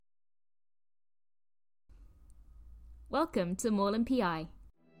Welcome to Moreland PI.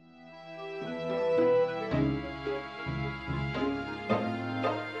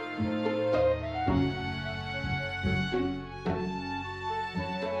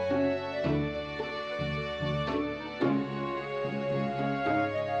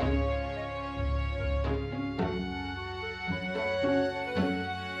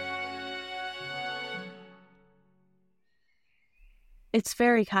 It's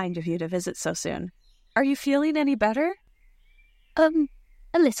very kind of you to visit so soon. Are you feeling any better? A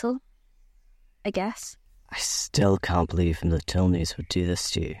little, I guess. I still can't believe the Tilneys would do this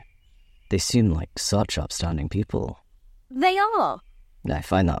to you. They seem like such upstanding people. They are. I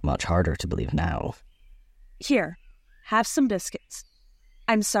find that much harder to believe now. Here, have some biscuits.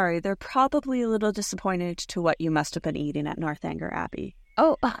 I'm sorry, they're probably a little disappointed to what you must have been eating at Northanger Abbey.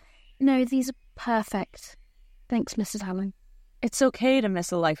 Oh, no, these are perfect. Thanks, Mrs. Allen. It's okay to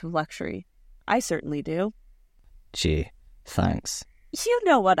miss a life of luxury. I certainly do. Gee, thanks. You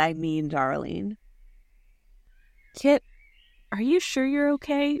know what I mean, darling. Kit, are you sure you're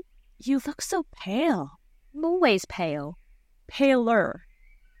okay? You look so pale. I'm always pale. Paler.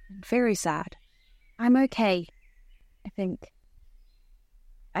 Very sad. I'm okay, I think.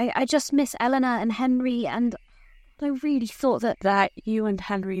 I just miss Eleanor and Henry, and I really thought that you and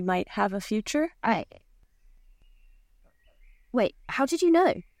Henry might have a future? Wait, how did you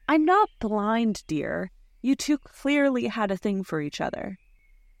know? I'm not blind, dear. You two clearly had a thing for each other.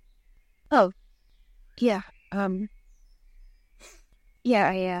 Oh, yeah,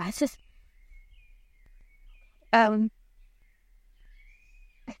 yeah, it's just, I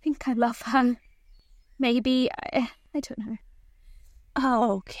think I love her. Maybe, I don't know.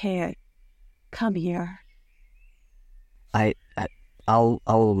 Oh, okay. Come here.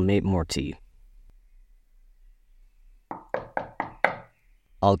 I'll make more tea.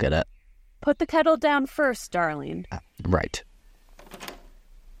 I'll get it. Put the kettle down first, darling. Right.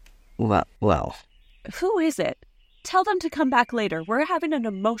 Well. Who is it? Tell them to come back later. We're having an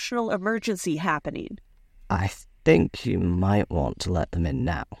emotional emergency happening. I think you might want to let them in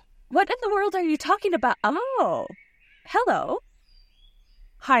now. What in the world are you talking about? Oh, hello.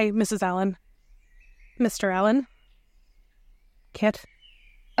 Hi, Mrs. Allen. Mr. Allen. Kit.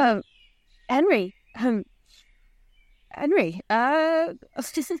 Henry. Henry, what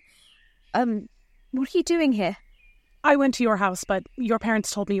are you doing here? I went to your house, but your parents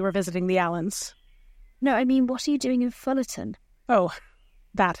told me you were visiting the Allens. No, I mean, what are you doing in Fullerton? Oh,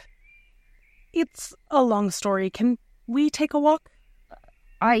 that. It's a long story. Can we take a walk?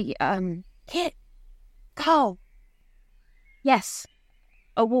 Kit, go. Yes.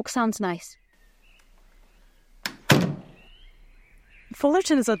 A walk sounds nice.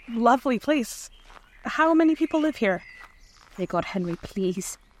 Fullerton is a lovely place. How many people live here? Dear God, Henry,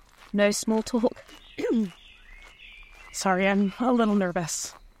 please. No small talk. Sorry, I'm a little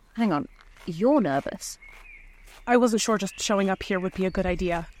nervous. Hang on, you're nervous? I wasn't sure just showing up here would be a good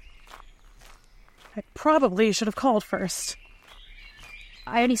idea. I probably should have called first.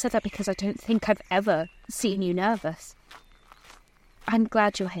 I only said that because I don't think I've ever seen you nervous. I'm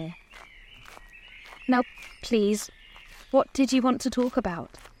glad you're here. Now, please, what did you want to talk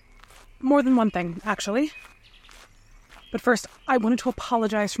about? More than one thing, actually. But first, I wanted to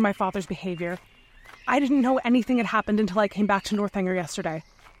apologize for my father's behavior. I didn't know anything had happened until I came back to Northanger yesterday.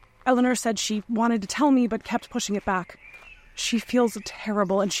 Eleanor said she wanted to tell me, but kept pushing it back. She feels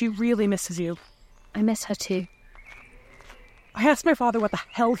terrible, and she really misses you. I miss her too. I asked my father what the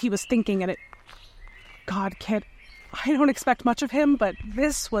hell he was thinking, and it... God, Kit, I don't expect much of him, but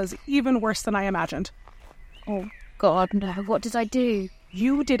this was even worse than I imagined. Oh, God, no. What did I do?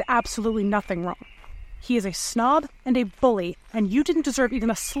 You did absolutely nothing wrong. He is a snob and a bully, and you didn't deserve even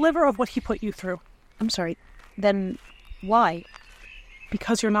a sliver of what he put you through. I'm sorry. Then why?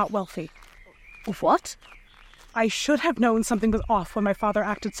 Because you're not wealthy. What? I should have known something was off when my father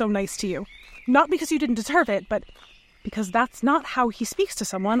acted so nice to you. Not because you didn't deserve it, but because that's not how he speaks to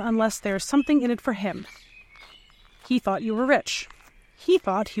someone unless there's something in it for him. He thought you were rich. He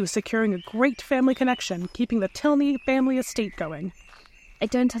thought he was securing a great family connection, keeping the Tilney family estate going. I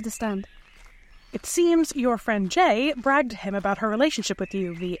don't understand. It seems your friend Jay bragged to him about her relationship with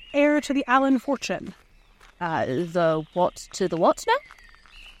you, the heir to the Allen fortune. The what to the what now?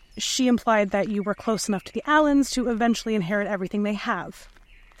 She implied that you were close enough to the Allens to eventually inherit everything they have,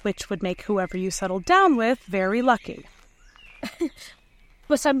 which would make whoever you settled down with very lucky.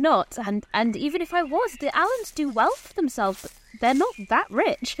 But I'm not, and even if I was, the Allens do well for themselves, but they're not that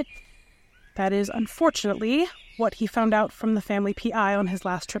rich. That is, unfortunately, what he found out from the family PI on his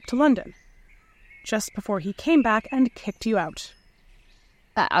last trip to London, just before he came back and kicked you out.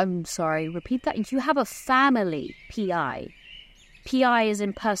 I'm sorry, repeat that. You have a family PI. PI is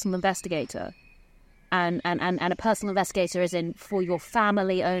in personal investigator. And a personal investigator is in for your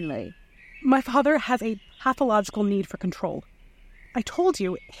family only. My father has a pathological need for control. I told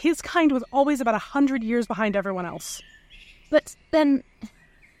you, his kind was always about 100 years behind everyone else. But then,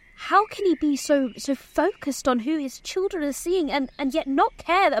 how can he be so focused on who his children are seeing and yet not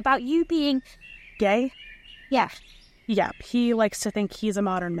care about you being... Gay? Yeah. Yep, he likes to think he's a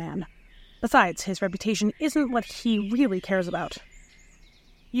modern man. Besides, his reputation isn't what he really cares about.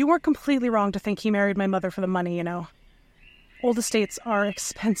 You weren't completely wrong to think he married my mother for the money, you know. Old estates are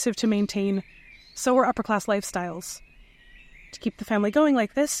expensive to maintain, so are upper-class lifestyles. To keep the family going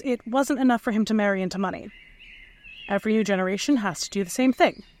like this, it wasn't enough for him to marry into money. Every new generation has to do the same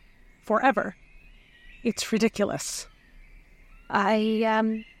thing. Forever. It's ridiculous.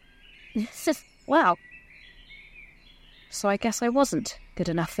 Wow. So I guess I wasn't good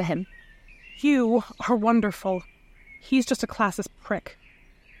enough for him. You are wonderful. He's just a classist prick.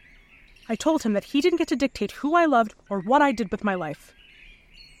 I told him that he didn't get to dictate who I loved or what I did with my life.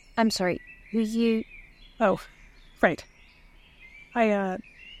 I'm sorry, who you... Oh, right. I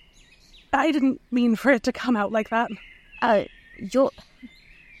didn't mean for it to come out like that.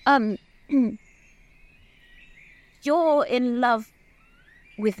 You're in love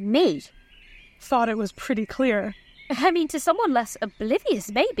with me. Thought it was pretty clear. I mean, to someone less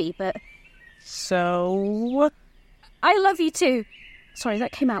oblivious, maybe, but... So? I love you too. Sorry,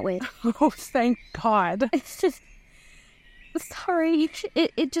 that came out weird. Oh, thank God. It's just... Sorry,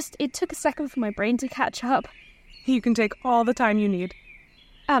 it took a second for my brain to catch up. You can take all the time you need.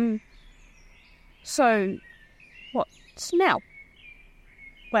 So, what's now?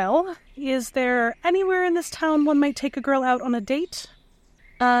 Well, is there anywhere in this town one might take a girl out on a date?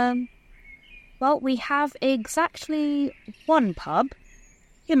 Well, we have exactly one pub.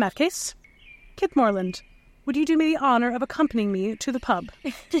 In that case, Kitmorland, would you do me the honour of accompanying me to the pub?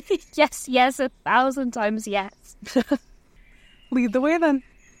 Yes, 1,000 times yes. Lead the way then.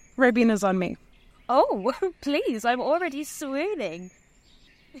 Ribina's on me. Oh, please, I'm already swooning.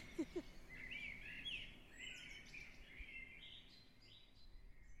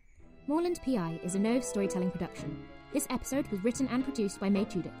 Moorland PI is a Nove storytelling production. This episode was written and produced by May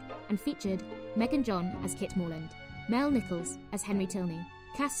Tudyk and featured Megan John as Kit Morland, Mel Nichols as Henry Tilney,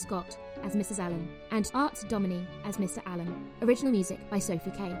 Cass Scott as Mrs. Allen, and Art Dominy as Mr. Allen. Original music by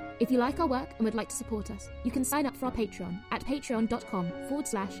Sophie Kay. If you like our work and would like to support us, you can sign up for our Patreon at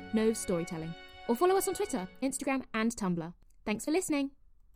patreon.com/Nove Storytelling, or follow us on Twitter, Instagram, and Tumblr. Thanks for listening.